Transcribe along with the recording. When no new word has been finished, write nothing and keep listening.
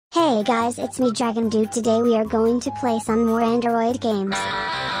Hey guys, it's me Dragon Dude. Today we are going to play some more Android games.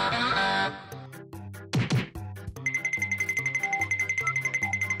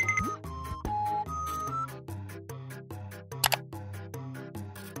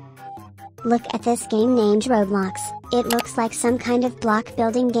 Look at this game named Roblox. It looks like some kind of block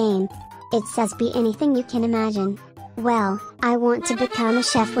building game. It says be anything you can imagine. Well, I want to become a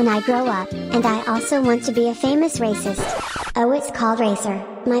chef when I grow up, and I also want to be a famous racist. Oh, it's called Racer.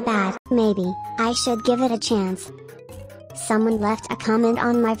 My bad. Maybe I should give it a chance. Someone left a comment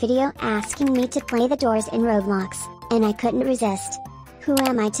on my video asking me to play the doors in Roblox, and I couldn't resist. Who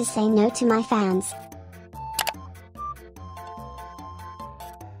am I to say no to my fans?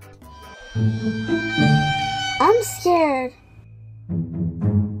 I'm scared.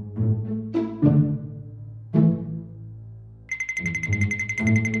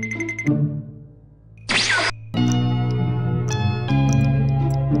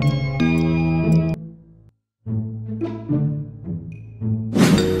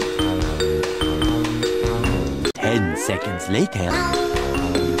 Seconds later.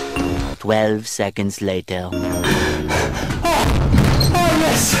 12 seconds later. Oh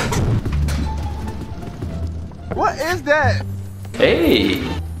yes! What is that? Hey!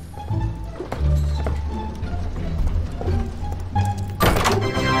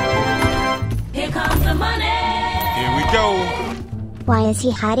 Here comes the money! Here we go. Why is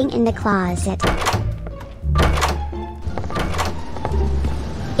he hiding in the closet?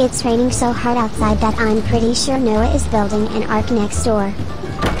 It's raining so hard outside that I'm pretty sure Noah is building an ark next door.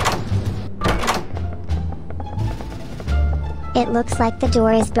 It looks like the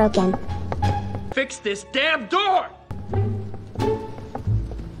door is broken. Fix this damn door!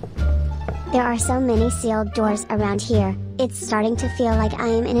 There are so many sealed doors around here, it's starting to feel like I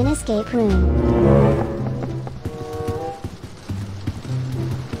am in an escape room.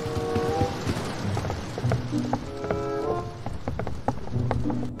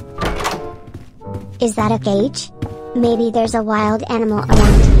 Is that a cage? Maybe there's a wild animal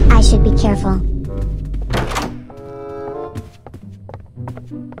around. I should be careful.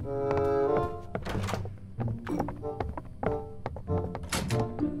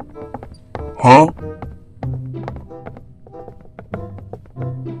 Huh?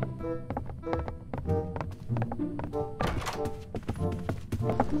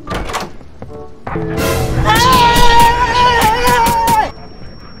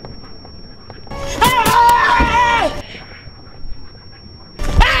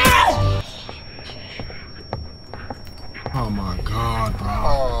 Oh my god, bro.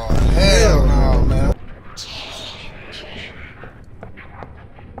 Oh, hell no, man.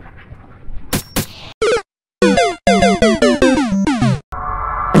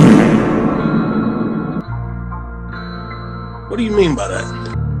 What do you mean by that?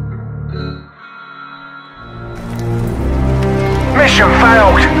 Mission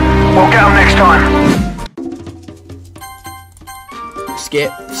failed. We'll get them next time.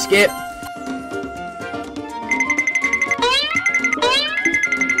 Skip, skip.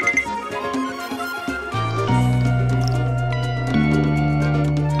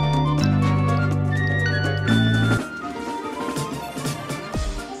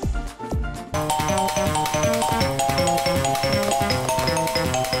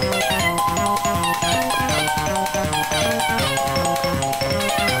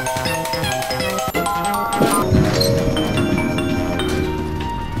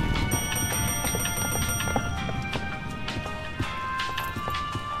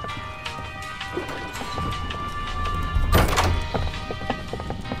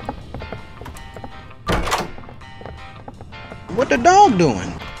 What the dog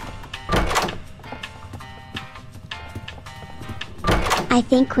doing? I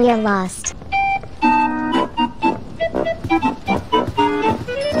think we are lost.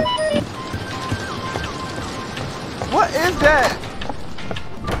 What is that?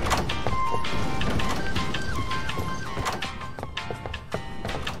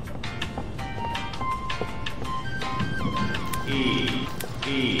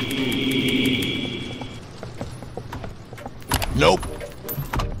 Nope.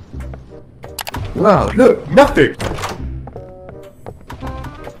 Wow, look, nothing!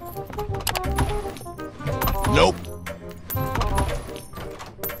 Nope.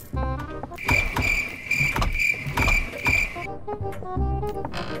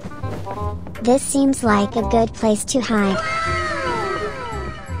 This seems like a good place to hide.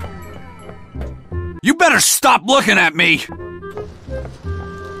 You better stop looking at me!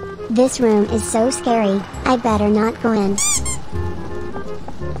 This room is so scary, I better not go in.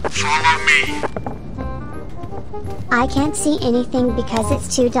 Follow me. I can't see anything because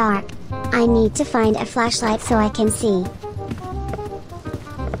it's too dark. I need to find a flashlight so I can see.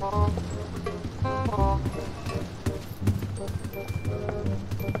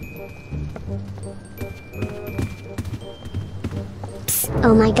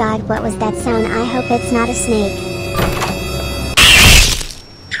 Oh my god, what was that sound? I hope it's not a snake.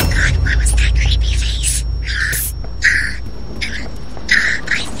 Oh god, what was that creepy face?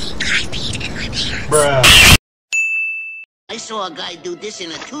 I think I peed in my pants. Bruh. I saw a guy do this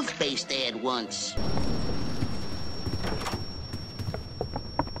in a toothpaste ad once.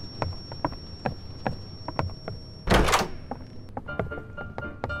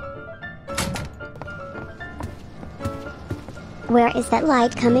 Where is that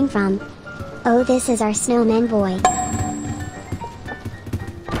light coming from? Oh, this is our snowman boy.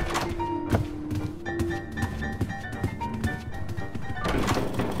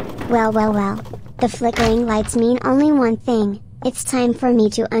 Well. The flickering lights mean only one thing. It's time for me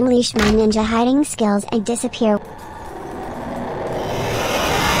to unleash my ninja hiding skills and disappear.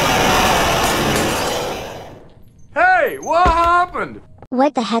 Hey, what happened?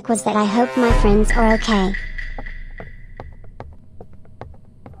 What the heck was that? I hope my friends are okay.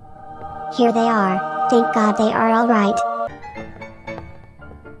 Here they are. Thank God they are alright.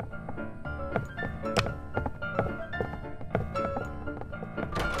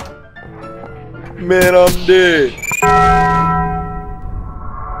 Man, I'm dead.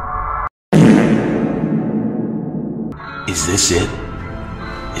 Is this it?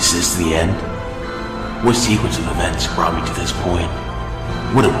 Is this the end? What sequence of events brought me to this point?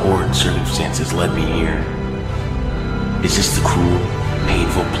 What abhorrent circumstances led me here? Is this the cruel,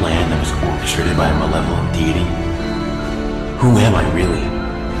 painful plan that was orchestrated by a malevolent deity? Who am I really?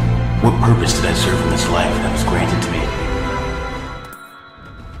 What purpose did I serve in this life that was granted to me?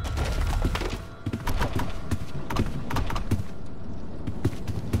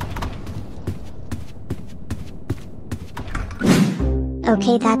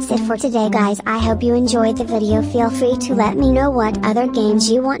 Okay, that's it for today guys. I hope you enjoyed the video. Feel free to let me know what other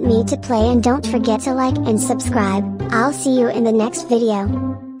games you want me to play and don't forget to like and subscribe. I'll see you in the next video.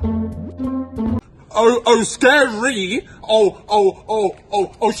 Oh, scary!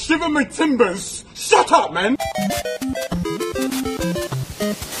 Oh, shiver my timbers! Shut up, man!